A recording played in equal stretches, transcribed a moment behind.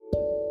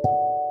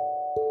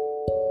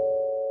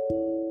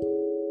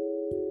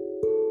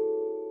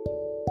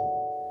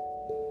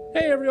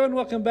Hey everyone,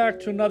 welcome back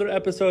to another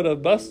episode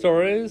of Bus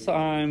Stories.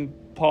 I'm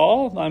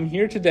Paul. I'm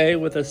here today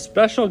with a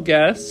special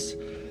guest,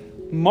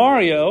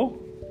 Mario.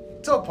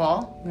 What's up,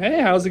 Paul?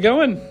 Hey, how's it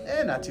going?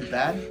 Not too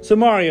bad. So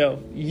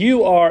Mario,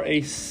 you are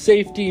a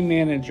safety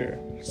manager.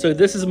 So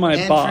this is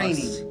my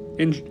boss.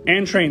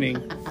 And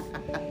training.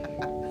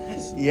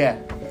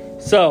 Yeah.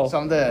 So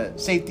I'm the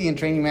safety and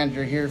training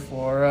manager here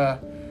for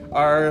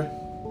our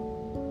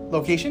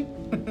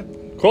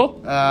location.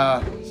 Cool.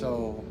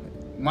 So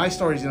my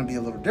story is going to be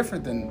a little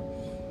different than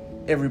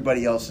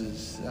everybody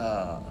else's.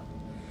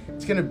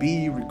 It's going to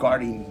be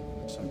regarding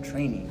some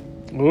training.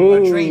 Ooh.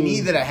 A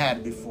trainee that I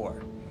had before.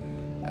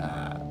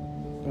 I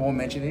won't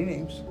mention any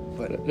names,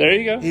 but There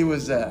you go. he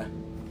was,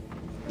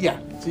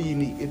 it's a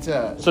unique.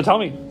 So tell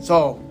me.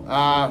 So,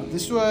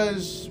 this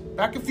was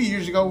back a few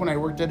years ago when I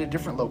worked at a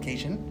different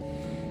location.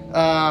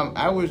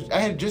 I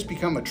had just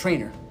become a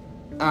trainer.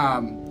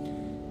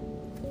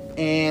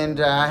 And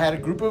I had a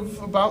group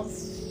of about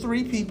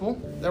 3 people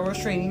that was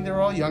training. They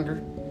were all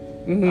younger.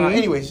 Mm-hmm.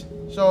 Anyways,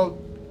 so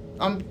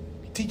I'm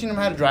teaching them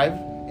how to drive.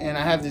 And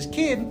I have this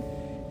kid,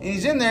 and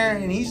he's in there,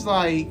 and he's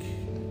like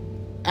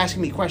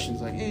asking me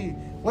questions like, hey,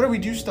 why do we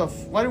do stuff?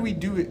 Why do we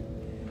do it?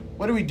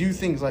 Why do we do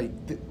things like...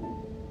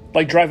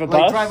 Like drive a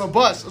bus? Like drive a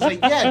bus. I was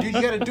like, yeah, dude,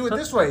 you got to do it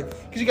this way.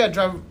 Because you got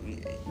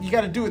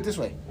to do it this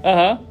way.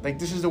 Uh-huh. Like,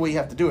 this is the way you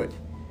have to do it.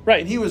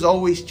 Right. And he was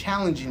always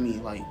challenging me,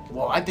 like,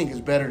 well, I think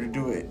it's better to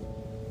do it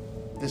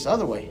this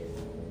other way.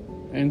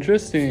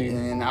 Interesting.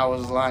 And I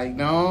was like,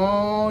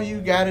 no, you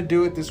got to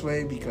do it this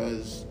way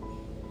because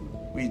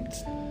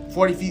it's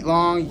 40 feet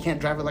long. You can't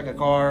drive it like a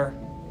car.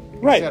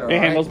 Right. Cetera, It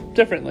handles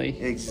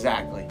differently.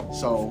 Exactly.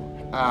 So,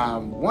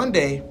 one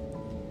day,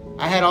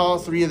 I had all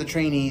 3 of the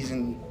trainees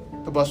in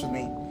the bus with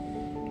me.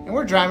 And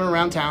we're driving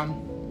around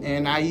town.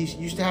 And I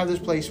used to have this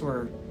place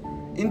where,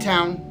 in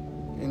town,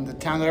 in the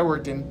town that I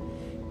worked in,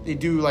 they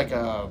do like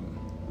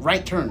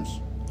right turns.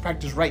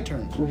 Practice right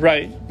turns.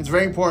 Right. It's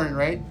very important,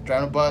 right?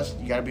 Driving a bus,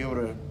 you got to be able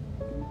to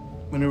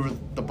maneuver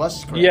the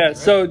bus correctly. Yeah, right?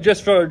 so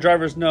just for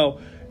drivers know,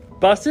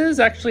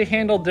 buses actually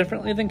handle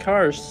differently than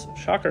cars.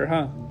 Shocker,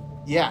 huh?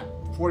 Yeah,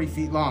 40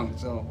 feet long.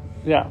 So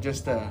Yeah.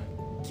 just to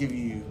give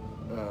you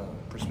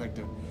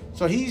perspective.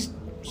 So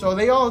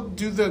they all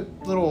do the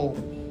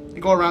they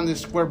go around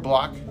this square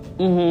block.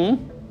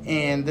 Mm-hmm.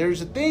 And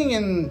there's a thing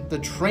in the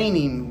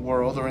training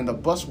world or in the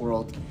bus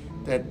world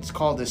that's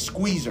called a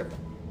squeezer.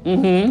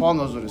 Mm-hmm. Paul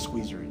knows what a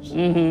squeezer is.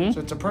 Mm-hmm.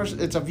 So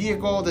it's a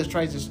vehicle that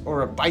tries to,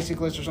 or a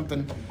bicyclist or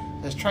something,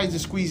 that tries to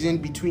squeeze in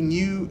between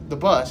you, the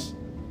bus,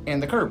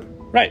 and the curb.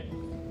 Right.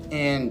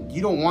 And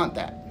you don't want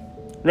that.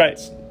 Right.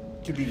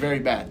 It could be very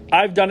bad.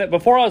 I've done it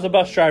before. I was a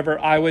bus driver.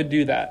 I would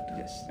do that.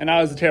 Yes. And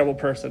I was a terrible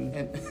person.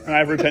 And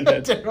I've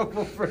repented.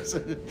 Terrible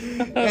person.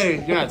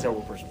 Anyway, you're not a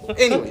terrible person.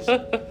 Anyways,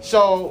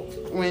 so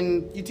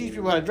when you teach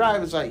people how to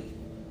drive, it's like,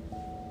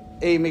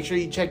 hey, make sure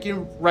you check your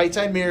right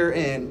side mirror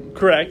and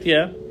Correct,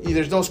 yeah.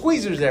 there's no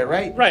squeezers there,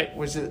 right? Right.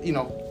 Which is,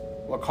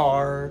 a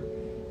car,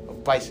 a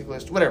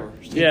bicyclist, whatever.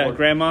 Yeah,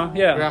 grandma,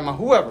 yeah. Grandma,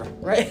 whoever,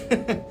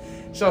 right?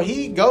 So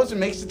he goes and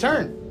makes the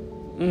turn.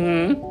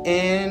 Mm-hmm.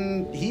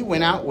 And he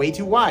went out way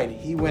too wide.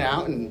 He went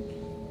out and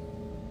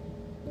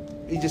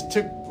he just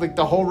took like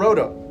the whole road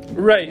up.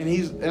 Right.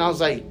 And I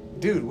was like,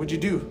 dude, what'd you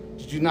do?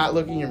 Did you not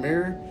look in your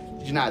mirror?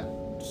 Did you not?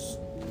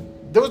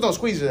 There was no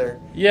squeezer there.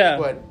 Yeah.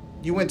 But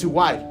you went too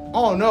wide.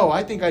 Oh no,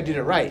 I think I did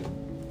it right.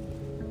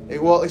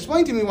 Well,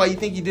 explain to me why you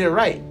think you did it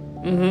right.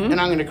 Mm-hmm.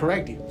 And I'm going to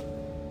correct you.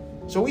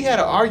 So we had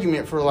an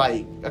argument for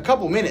like a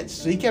couple minutes.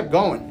 So he kept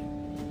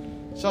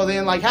going. So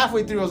then like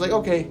halfway through, I was like,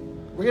 okay,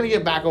 we're going to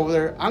get back over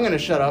there. I'm going to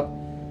shut up.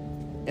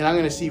 And I'm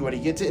going to see what he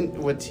gets in,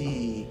 what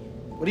he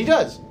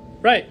does.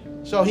 Right.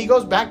 So he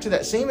goes back to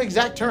that same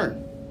exact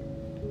turn.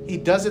 He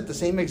does it the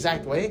same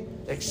exact way,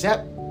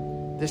 except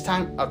this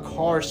time a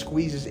car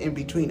squeezes in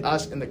between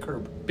us and the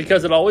curb.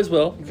 Because it always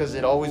will. Because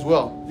it always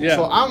will. Yeah.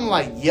 So I'm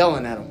like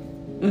yelling at him.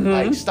 Mm-hmm.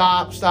 Like,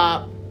 stop.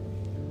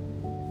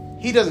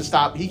 He doesn't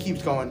stop. He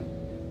keeps going.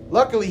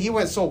 Luckily, he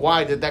went so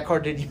wide that car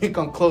didn't even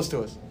come close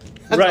to us.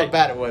 That's Right. how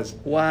bad it was.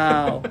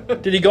 Wow.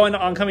 Did he go into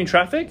oncoming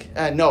traffic?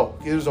 No,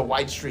 it was a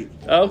wide street.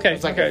 Okay.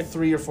 It's like a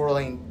 3 or 4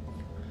 lane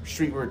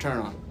street we were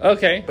turning on.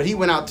 Okay. But he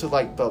went out to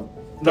like the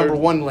number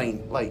 1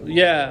 lane. Like,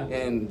 Yeah.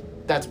 and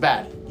that's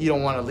bad. You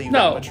don't want to leave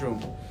No. that much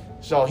room.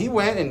 So he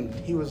went and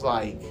he was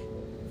like,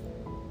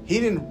 he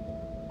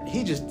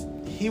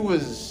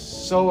was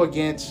so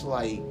against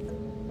like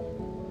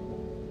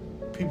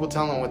people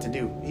telling him what to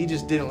do. He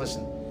just didn't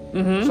listen.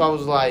 Mm-hmm. So I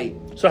was like,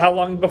 So how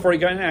long before he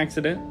got in an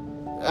accident?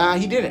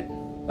 he didn't.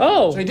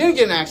 Oh. So he didn't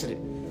get in an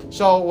accident.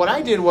 So what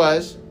I did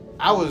was,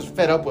 I was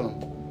fed up with him.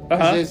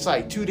 Because it's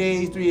like 2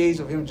 days, 3 days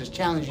of him just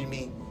challenging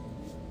me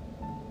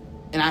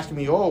and asking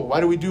me, oh, why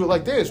do we do it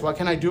like this? Why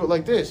can't I do it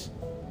like this?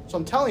 So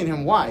I'm telling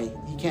him why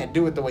he can't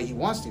do it the way he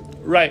wants to.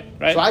 Right.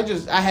 So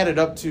I had it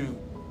up to,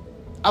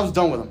 I was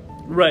done with him.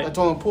 Right. I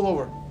told him, pull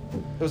over.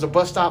 There was a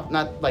bus stop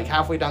not like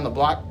halfway down the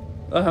block.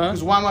 Uh-huh.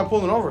 Because why am I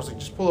pulling over? I was like,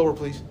 just pull over,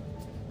 please.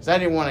 Because I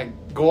didn't want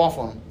to go off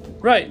on him.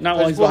 Right. Not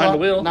while he's behind the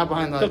wheel. Not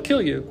behind the... He'll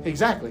kill you.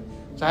 Exactly.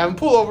 So I have him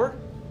pull over.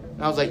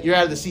 And I was like, you're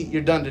out of the seat.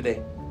 You're done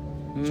today.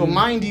 So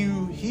mind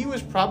you, he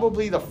was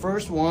probably the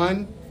first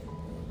one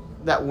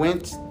that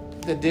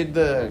did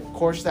the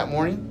course that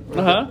morning.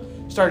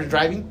 Started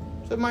driving.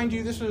 So mind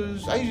you,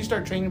 I usually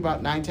start training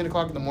about 9, 10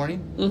 o'clock in the morning.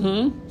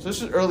 Mm-hmm. So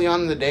this is early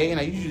on in the day, and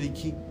I usually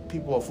keep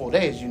people a full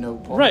day, as you know,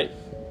 Paul. Right.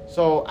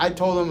 So I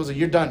told him, I was like,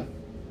 you're done.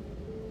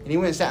 And he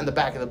went and sat in the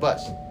back of the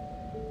bus.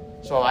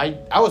 So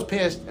I was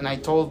pissed, and I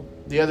told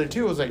the other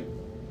two, I was like,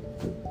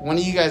 one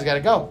of you guys got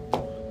to go.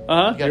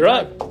 You're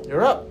up.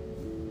 You're up.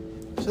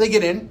 So they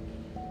get in,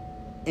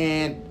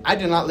 and I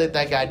did not let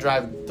that guy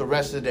drive the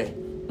rest of the day.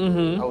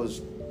 Mm-hmm. I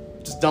was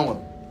just done with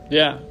him.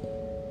 Yeah.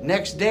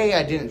 Next day,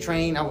 I didn't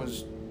train. I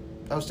was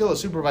still a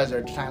supervisor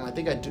at the time. I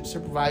think I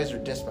supervised or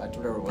dispatched,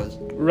 whatever it was.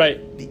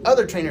 Right. The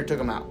other trainer took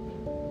him out.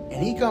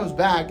 And he comes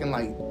back and,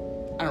 like,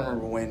 I don't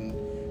remember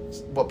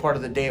what part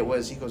of the day it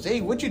was. He goes,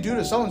 hey, what'd you do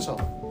to so-and-so?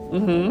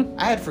 Mm-hmm.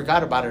 I had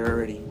forgot about it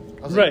already.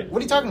 I was like, what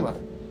are you talking about?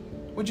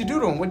 What'd you do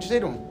to him? What'd you say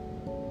to him?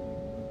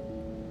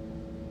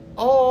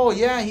 Oh,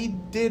 yeah, he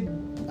did.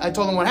 I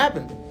told him what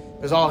happened.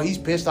 He goes, oh, he's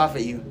pissed off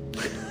at you.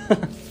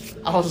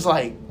 I was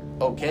like,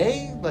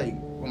 okay. Like,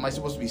 am I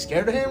supposed to be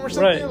scared of him or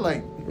something? Right.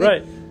 Like,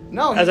 right.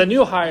 No. As a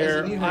new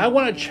hire, I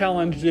want to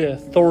challenge the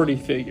authority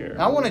figure.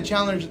 I want to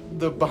challenge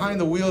the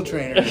behind-the-wheel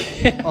trainer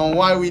on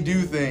why we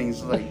do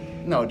things. Like,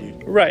 no,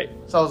 dude. Right.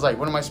 So I was like,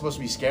 what, am I supposed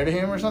to be scared of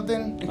him or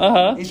something?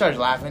 He starts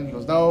laughing. He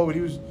goes, no, but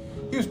he was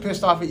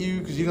pissed off at you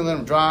because you didn't let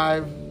him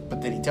drive. But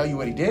did he tell you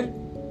what he did?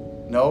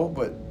 No,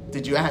 but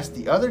did you ask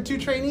the other two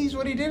trainees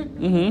what he did?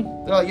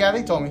 Mm-hmm. They're like, yeah,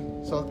 they told me.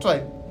 So it's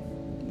like,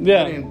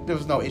 yeah, there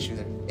was no issue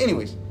there.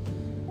 Anyways,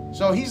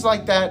 so he's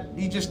like that.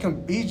 He just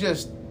doesn't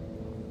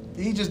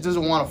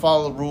want to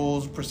follow the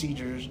rules,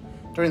 procedures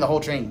during the whole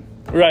training.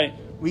 Right.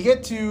 We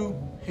get to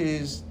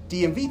his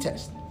DMV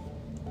test.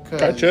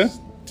 Gotcha.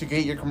 To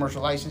get your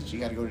commercial license, you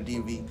got to go to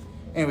DMV.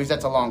 Anyways,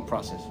 that's a long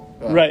process.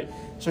 Right.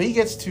 So he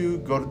gets to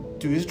go to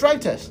do his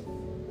drive test.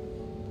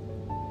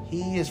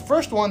 His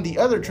first one, the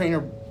other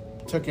trainer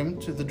took him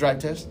to the drive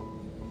test.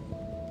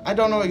 I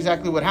don't know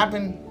exactly what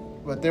happened,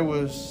 but there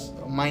was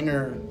a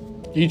minor...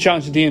 You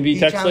challenged the DMV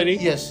tax lady?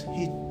 Yes.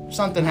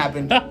 Something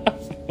happened.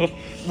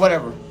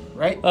 Whatever,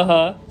 right?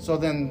 Uh-huh. So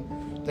then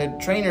the other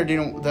trainer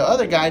didn't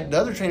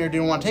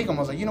want to take him. I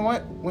was like, you know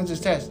what? When's his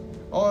test?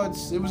 Oh,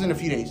 it was in a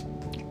few days.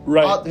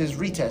 Right. His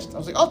retest. I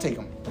was like, I'll take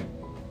him.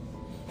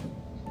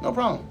 No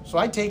problem. So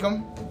I take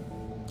him.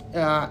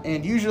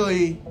 And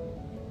usually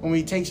when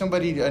we take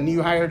somebody, a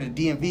new hire to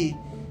DMV,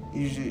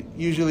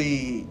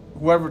 usually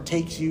whoever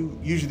takes you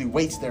usually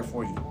waits there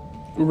for you.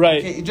 Right.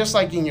 Okay, just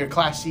like in your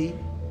Class C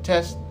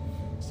test.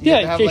 So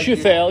in case you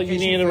fail, you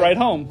need to ride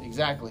home.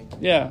 Exactly.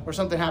 Yeah. Or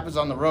something happens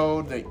on the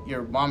road that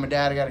your mom and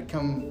dad got to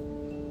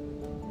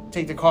come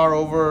take the car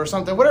over or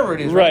something, whatever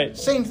it is. Right.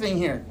 Same thing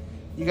here.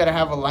 You got to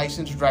have a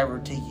licensed driver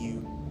take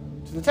you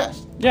to the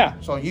test. Yeah.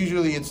 So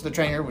usually it's the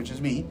trainer, which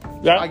is me.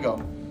 Yeah. I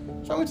go.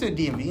 So I went to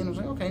the DMV and I was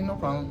like, okay, no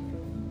problem.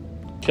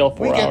 Kill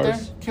 4 hours.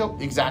 We get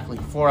there. Exactly.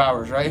 4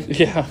 hours, right?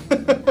 Yeah.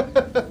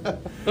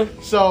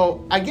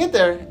 So I get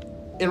there,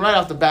 and right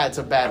off the bat, it's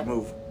a bad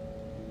move.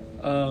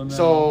 Oh, no.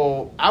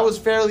 So I was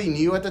fairly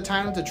new at the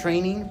time to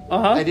training.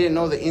 Uh-huh. I didn't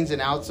know the ins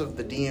and outs of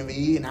the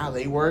DMV and how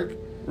they work.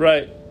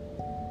 Right.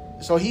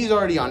 So he's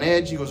already on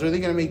edge. He goes, are they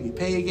going to make me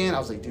pay again? I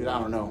was like, dude, I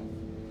don't know.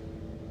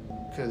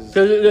 Because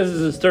this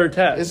is his third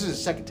test. This is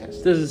his second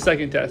test. This is his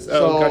second test.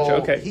 Oh, so gotcha.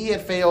 Okay. He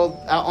had failed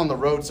out on the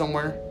road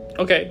somewhere.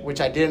 Okay.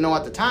 Which I didn't know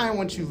at the time.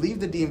 Once you leave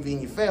the DMV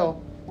and you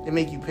fail, they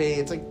make you pay.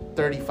 It's like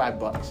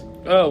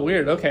 $35. Oh,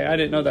 weird. Okay, I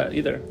didn't know that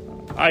either.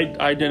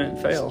 I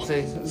didn't fail.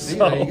 See,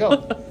 there you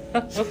go.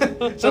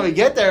 So we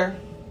get there,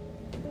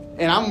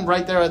 and I'm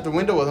right there at the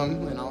window with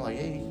him, and I'm like,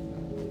 hey,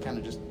 kind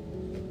of just,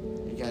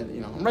 you got,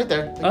 I'm right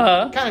there.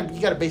 Like, kind of, you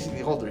got to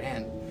basically hold their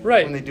hand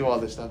when they do all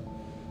this stuff.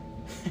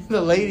 The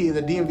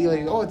DMV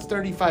lady, oh, it's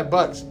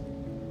 $35.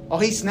 Oh,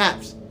 he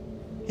snaps.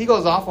 He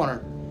goes off on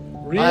her.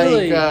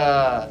 Really?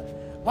 Like,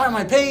 why am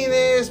I paying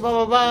this? Blah,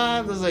 blah, blah.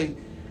 It was like,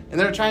 and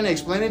they're trying to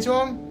explain it to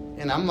him,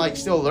 and I'm like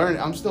still learning.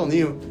 I'm still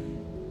new.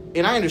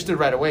 And I understood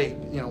right away,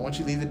 once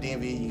you leave the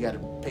DMV, you got to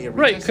pay a retest.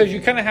 Right, because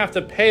you kind of have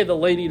to pay the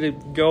lady to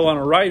go on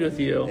a ride with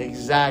you.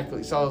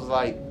 Exactly. So I was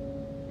like,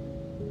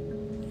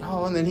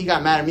 oh, and then he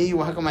got mad at me.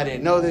 Well, how come I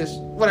didn't know this?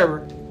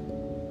 Whatever.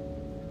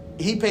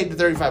 He paid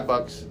the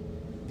 $35.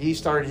 He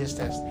started his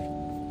test.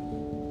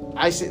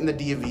 I sit in the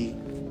DMV,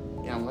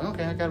 and I'm like,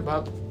 okay, I got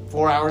about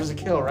 4 hours to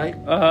kill, right?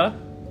 Uh-huh.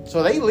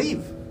 So they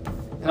leave.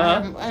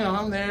 And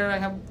I'm there.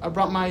 I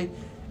brought my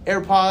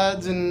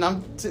AirPods, and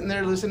I'm sitting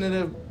there listening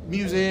to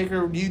music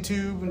or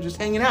YouTube and just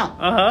hanging out.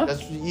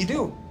 That's what you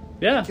do.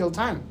 Yeah. Kill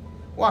time.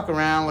 Walk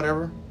around,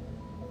 whatever.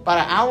 About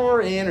an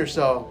hour in or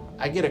so,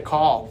 I get a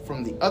call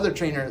from the other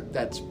trainer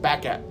that's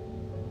back at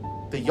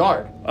the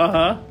yard.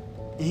 And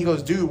he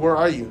goes, dude, where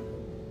are you?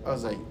 I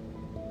was like,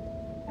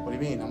 what do you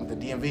mean? I'm at the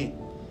DMV.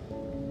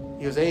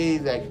 He goes, hey,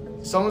 that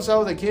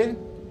so-and-so, the kid?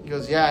 He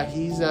goes, yeah,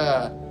 he's,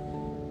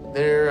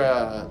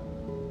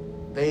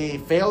 they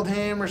failed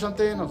him or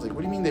something. I was like,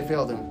 what do you mean they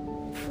failed him?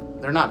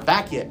 They're not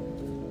back yet.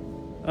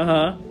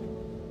 I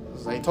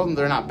told them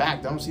they're not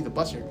back. They don't see the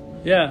bus here.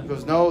 Yeah. He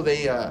goes, no,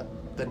 they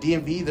the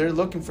DMV, they're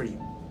looking for you.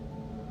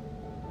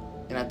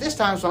 And at this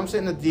time, so I'm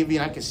sitting at the DMV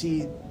and I can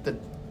see the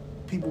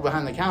people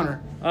behind the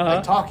counter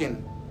like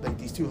talking, like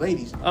these two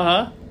ladies.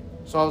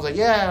 So I was like,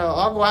 yeah,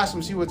 I'll go ask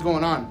them, see what's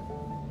going on.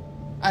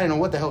 I didn't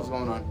know what the hell was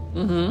going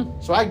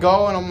on. So I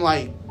go and I'm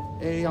like,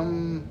 hey,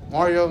 I'm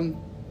Mario.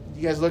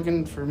 You guys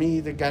looking for me?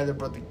 The guy that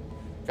brought the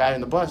guy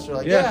in the bus. They're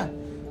like, yeah.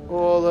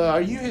 Well,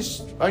 are you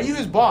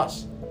his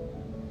boss?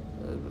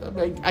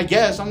 I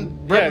guess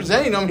I'm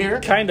representing them here.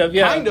 Kind of,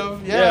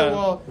 yeah.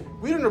 Well,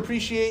 we don't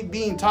appreciate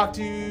being talked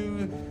to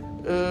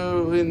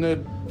in a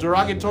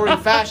derogatory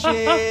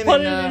fashion. What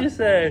did you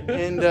say?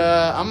 And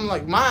I'm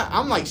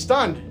like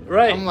stunned.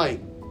 Right. I'm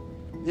like,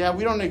 yeah,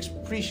 we don't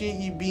appreciate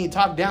you being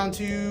talked down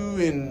to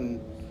and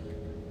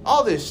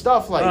all this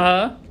stuff. Like,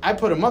 I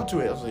put him up to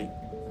it. I was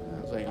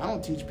like, I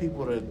don't teach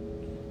people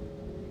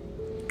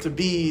to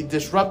be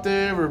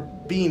disruptive or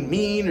being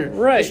mean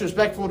or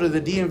disrespectful to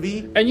the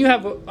DMV. And you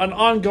have an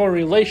ongoing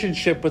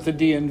relationship with the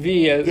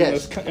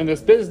DMV in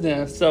this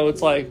business, so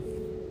it's like,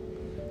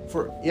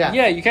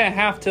 you kind of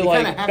have to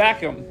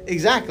back them.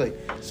 Exactly.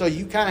 So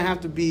you kind of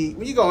have to be,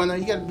 when you go in there,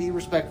 you got to be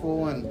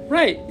respectful and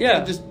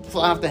just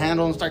fly off the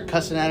handle and start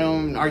cussing at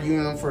them and arguing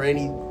with them for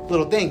any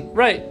little thing.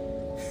 Right.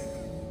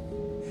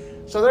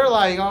 So they're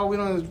like, oh, we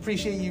don't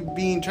appreciate you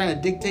trying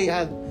to dictate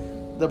how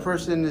the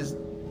person is,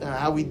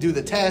 how we do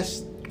the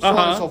test, so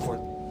on and so forth.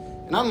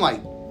 And I'm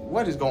like,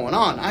 what is going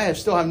on? I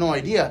still have no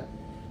idea.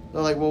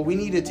 They're like, well, we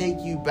need to take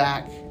you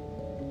back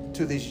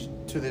to this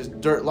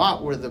dirt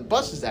lot where the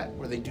bus is at,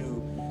 where they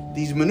do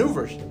these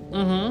maneuvers.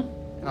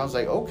 And I was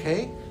like,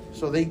 okay.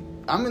 So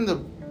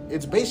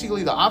it's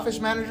basically the office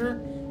manager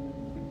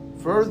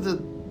for the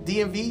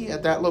DMV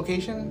at that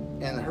location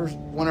and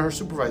one of her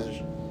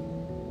supervisors.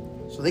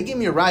 So they give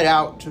me a ride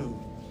out to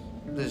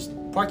this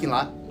parking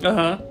lot.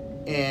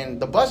 And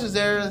the bus is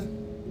there,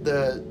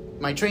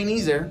 my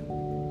trainee's there.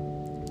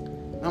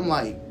 And I'm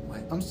like,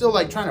 I'm still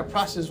like trying to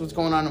process what's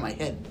going on in my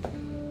head.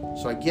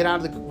 So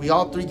we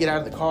all three get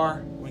out of the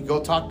car. We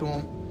go talk to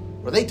him.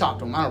 Or they talk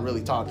to him. I don't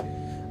really talk.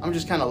 I'm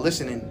just kind of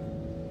listening.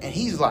 And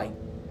he's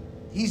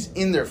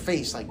in their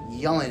face, like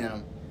yelling at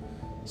them.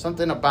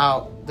 Something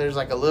about, there's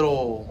like a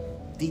little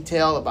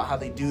detail about how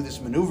they do this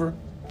maneuver.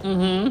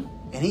 And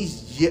he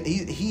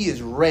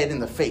is red in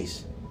the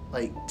face.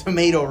 Like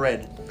tomato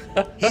red.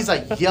 He's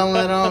like yelling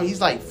at them.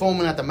 He's like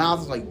foaming at the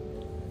mouth.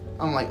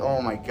 I'm like,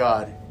 oh my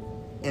God.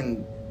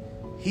 And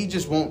he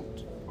just won't.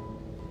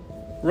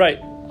 Right.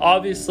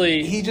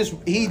 Obviously. He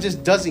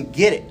just doesn't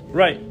get it.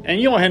 Right.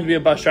 And you want him to be a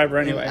bus driver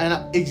anyway. And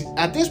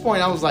at this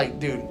point, I was like,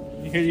 dude.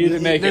 You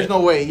didn't make there's it. no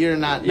way. You're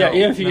not. Yeah,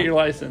 even if you get your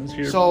license.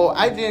 So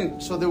I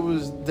didn't. So there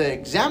was the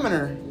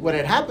examiner. What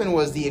had happened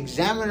was the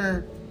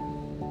examiner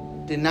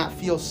did not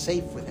feel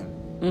safe with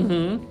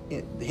him.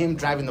 Him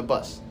driving the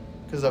bus.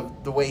 Because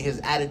of the way his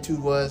attitude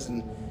was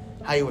and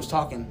how he was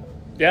talking.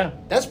 Yeah.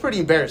 That's pretty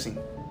embarrassing.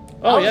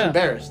 I was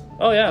embarrassed.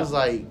 Oh, yeah. I was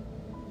like,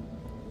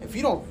 if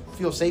you don't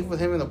feel safe with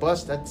him in the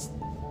bus, that's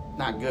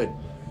not good.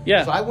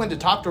 Yeah. So I went to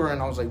talk to her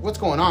and I was like, what's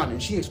going on?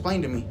 And she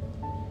explained to me.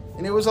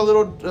 And it was a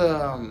little,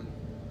 now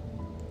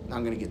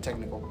I'm going to get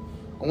technical.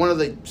 One of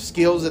the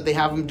skills that they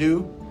have them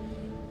do,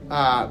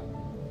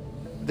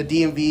 the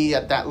DMV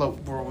at that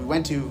where we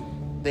went to,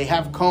 they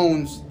have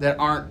cones that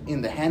aren't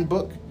in the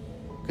handbook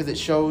because it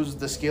shows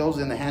the skills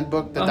in the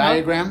handbook, the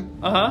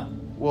diagram.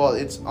 Well,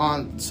 it's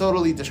on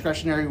totally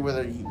discretionary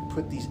whether you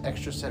put these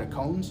extra set of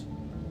cones.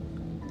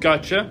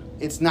 Gotcha.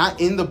 It's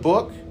not in the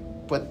book,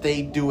 but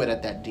they do it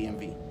at that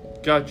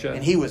DMV. Gotcha.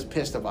 And he was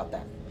pissed about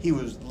that. He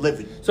was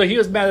livid. So he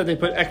was mad that they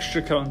put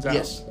extra cones out.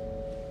 Yes.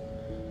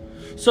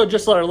 So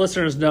just to let our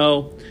listeners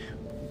know,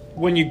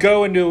 when you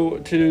go to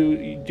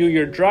do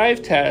your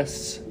drive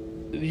tests,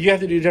 you have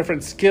to do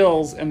different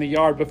skills in the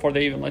yard before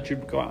they even let you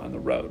go out on the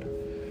road.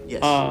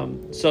 Yes.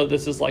 So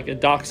this is like a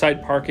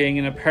dockside parking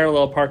and a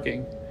parallel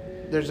parking.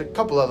 There's a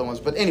couple other ones,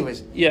 but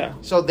anyways. Yeah.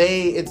 So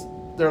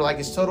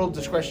it's total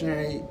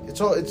discretionary. It's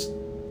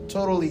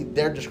totally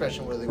their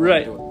discretion whether they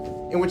want to do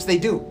it, in which they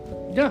do.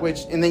 Yeah.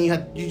 And then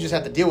you just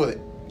have to deal with it.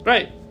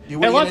 Right.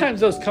 And a lot of times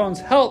those cones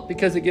help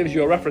because it gives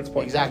you a reference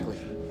point. Exactly.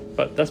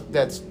 But that's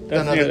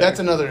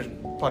another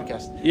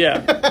podcast.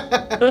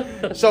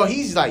 Yeah. So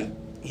he's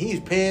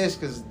pissed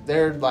because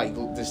they're like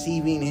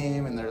deceiving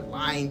him and they're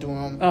lying to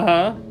him.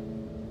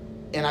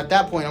 And at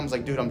that point, I was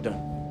like, dude, I'm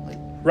done. Like,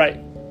 right.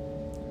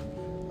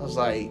 I was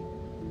like,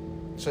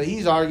 so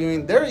he's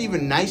arguing. They're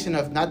even nice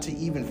enough not to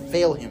even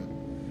fail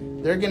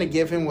him. They're gonna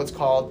give him what's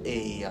called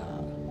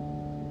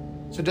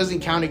so it doesn't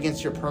count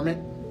against your permit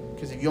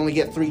because if you only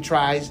get 3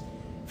 tries,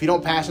 if you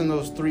don't pass in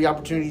those 3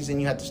 opportunities, then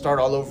you have to start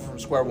all over from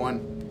square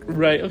one.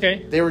 Right.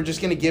 Okay. They were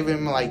just gonna give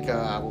him like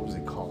what was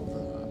it called?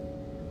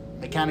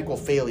 Mechanical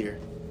failure,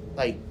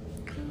 like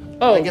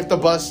if the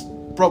bus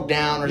broke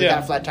down or they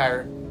got a flat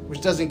tire,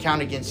 which doesn't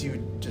count against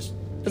you.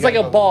 It's like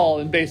a ball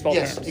in baseball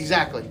terms. Yes,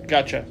 exactly.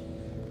 Gotcha.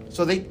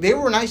 So they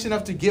were nice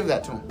enough to give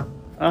that to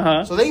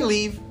him. So they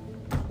leave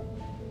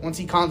once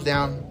he calms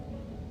down,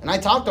 and I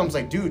talked to him. I was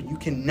like, dude, you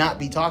cannot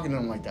be talking to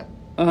him like that.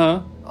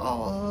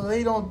 Oh,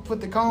 they don't put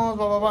the cones,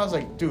 blah blah blah. I was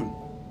like, dude,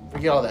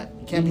 Forget all that.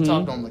 You can't be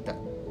talking to them like that.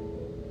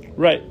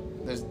 Right.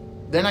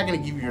 They're not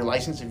going to give you your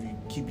license if you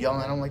keep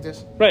yelling at them like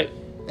this. Right.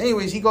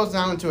 Anyways, he goes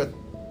down into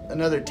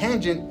another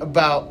tangent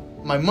about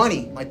my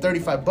money, my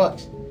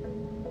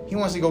 $35. He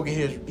wants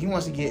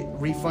to get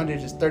refunded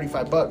his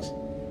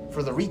 $35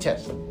 for the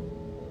retest.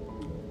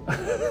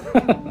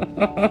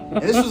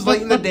 And this was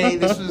late in the day.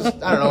 This was,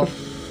 I don't know,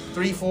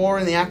 3, 4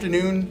 in the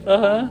afternoon.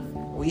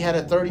 We had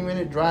a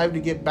 30-minute drive to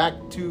get back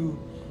to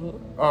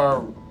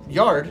our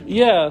yard.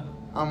 Yeah.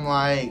 I'm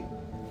like,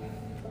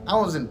 I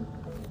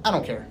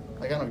don't care.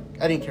 Like,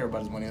 I didn't care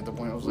about his money at the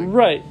point. I was like,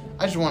 right.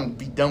 I just want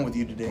to be done with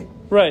you today.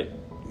 Right.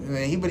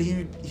 But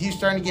he's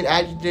starting to get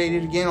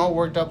agitated again, all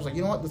worked up. I was like,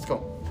 you know what? Let's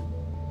go.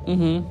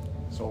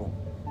 So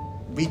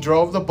we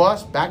drove the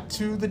bus back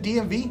to the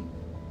DMV.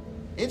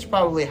 It's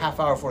probably a half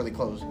hour before they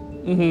close.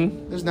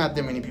 There's not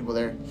that many people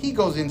there. He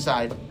goes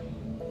inside.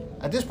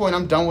 At this point,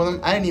 I'm done with him.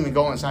 I didn't even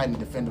go inside and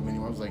defend him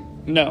anymore. I was like,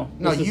 no,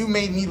 you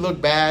made me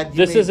look bad.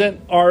 This isn't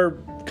our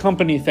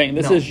company thing.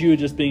 This No. is you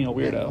just being a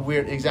weirdo.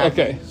 Weird,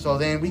 exactly. Okay. So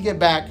then we get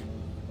back.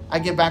 I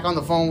get back on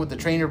the phone with the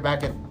trainer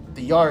back at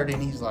the yard,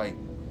 and he's like,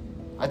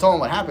 I told him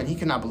what happened. He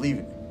could not believe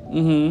it.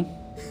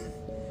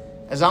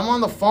 As I'm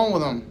on the phone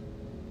with him,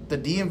 the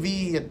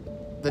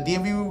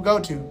DMV we would go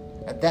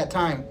to at that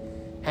time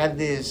had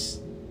this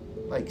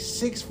like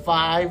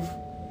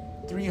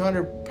 6'5",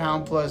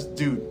 300-pound plus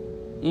dude.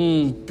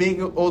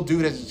 Big old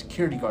dude as a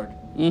security guard.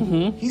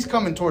 He's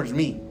coming towards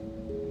me.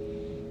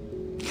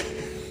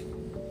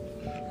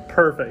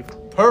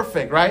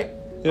 Perfect, right?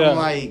 Yeah. I'm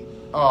like,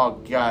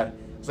 oh, God. I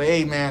was like,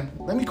 hey, man,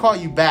 let me call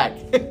you back.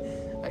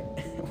 Like,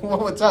 well,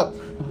 what's up?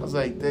 I was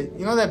like,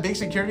 you know that big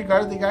security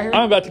guard they got here?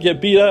 I'm about to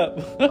get beat up.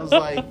 I was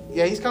like,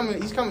 yeah, he's coming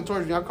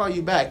towards me. I'll call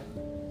you back.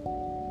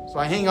 So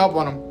I hang up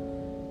on him.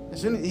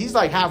 As soon as he's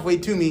like halfway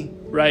to me.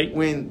 Right.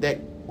 When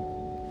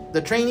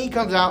the trainee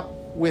comes out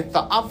with the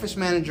office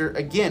manager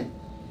again.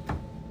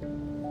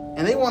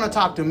 And they want to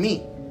talk to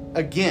me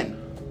again.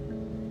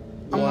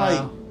 I'm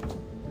like,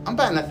 I'm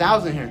batting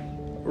 1,000 here.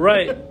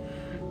 Right.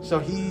 So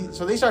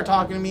they start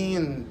talking to me,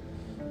 and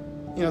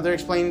they're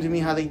explaining to me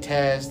how they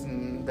test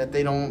and that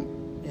they don't,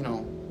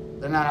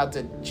 they're not out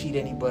to cheat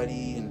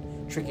anybody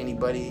and trick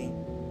anybody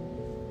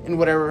and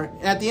whatever.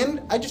 And at the end,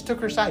 I just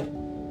took her side.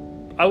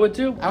 I would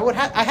too.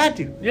 I had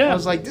to. Yeah. I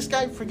was like, this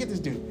guy, forget this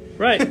dude.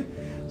 Right.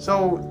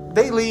 So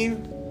they leave.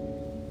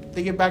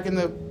 They get back in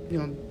the,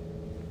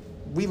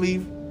 we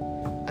leave.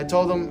 I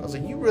told them, I was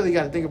like, you really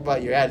got to think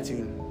about your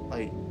attitude.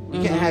 Like, we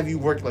can't have you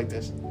work like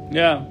this.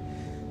 Yeah.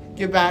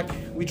 Get back.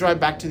 We drive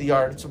back to the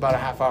yard. It's about a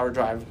half-hour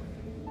drive.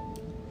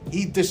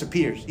 He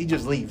disappears. He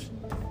just leaves.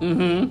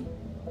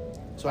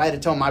 So I had to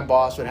tell my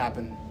boss what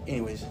happened.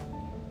 Anyways,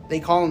 they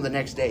call him the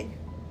next day.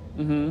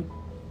 They want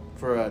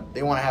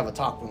to have a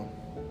talk with him.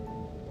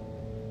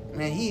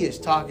 Man, he is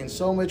talking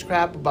so much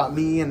crap about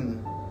me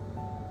and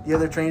the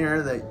other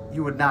trainer that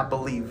you would not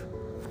believe.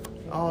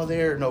 Oh,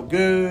 they're no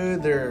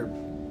good.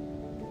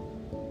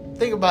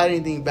 Think about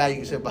anything bad you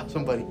can say about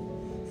somebody.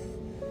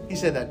 He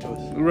said that to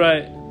us.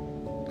 Right.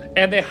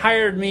 And they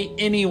hired me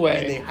anyway.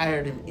 And they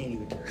hired him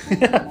anyway.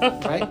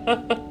 Right?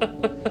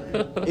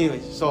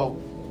 Anyways,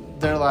 so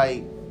they're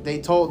like,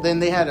 then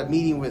they had a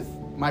meeting with,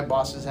 my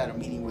bosses had a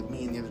meeting with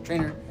me and the other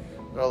trainer.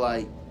 They're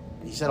like,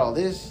 he said all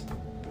this,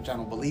 which I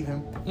don't believe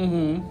him.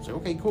 So,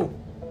 okay, cool.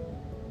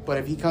 But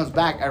if he comes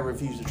back, I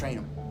refuse to train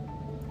him.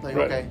 Like,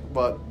 right. Okay.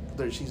 But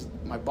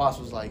my boss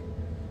was like,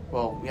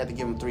 well, we had to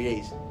give him 3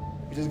 days.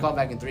 If he doesn't call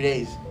back in 3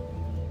 days,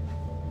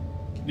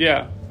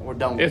 yeah, we're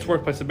done with it's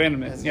workplace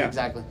abandonment. Yeah.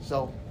 Exactly.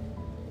 So,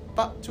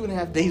 about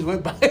 2.5 days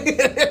went by.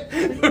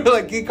 We're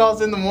like, he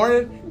calls in the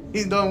morning,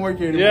 he doesn't work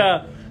here anymore.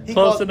 Yeah,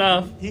 close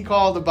enough. He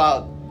called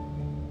about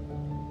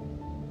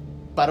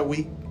a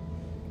week,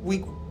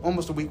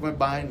 almost a week went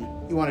by, and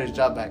he wanted his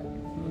job back.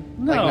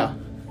 No.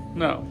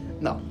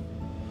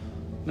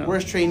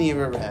 Worst trainee I've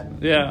ever had.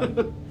 Yeah.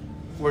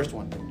 Worst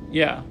one.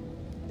 Yeah.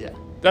 Yeah.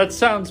 That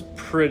sounds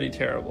pretty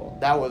terrible.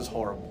 That was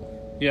horrible.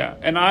 Yeah,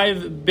 and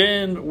I've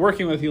been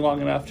working with you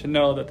long enough to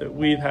know that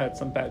we've had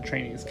some bad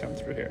trainees come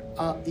through here.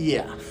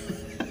 Yeah.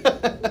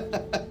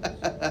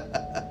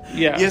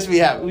 Yeah. Yes, we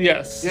have.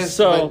 Yes.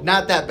 So but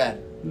not that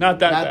bad. Not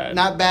that bad.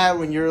 Not bad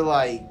when you're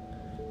like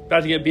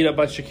about to get beat up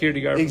by security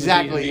guard.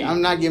 Exactly.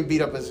 I'm not getting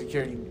beat up as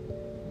security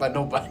by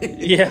nobody.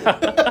 Yeah.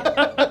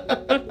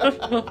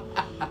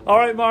 All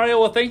right,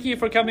 Mario. Well, thank you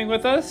for coming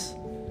with us,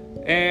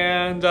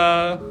 and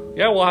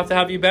we'll have to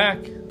have you back.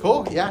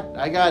 Cool. Yeah,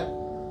 I got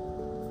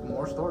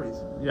more stories.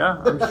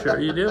 Yeah, I'm sure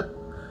you do.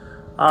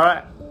 All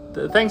right.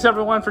 Thanks,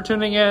 everyone, for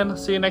tuning in.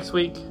 See you next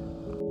week.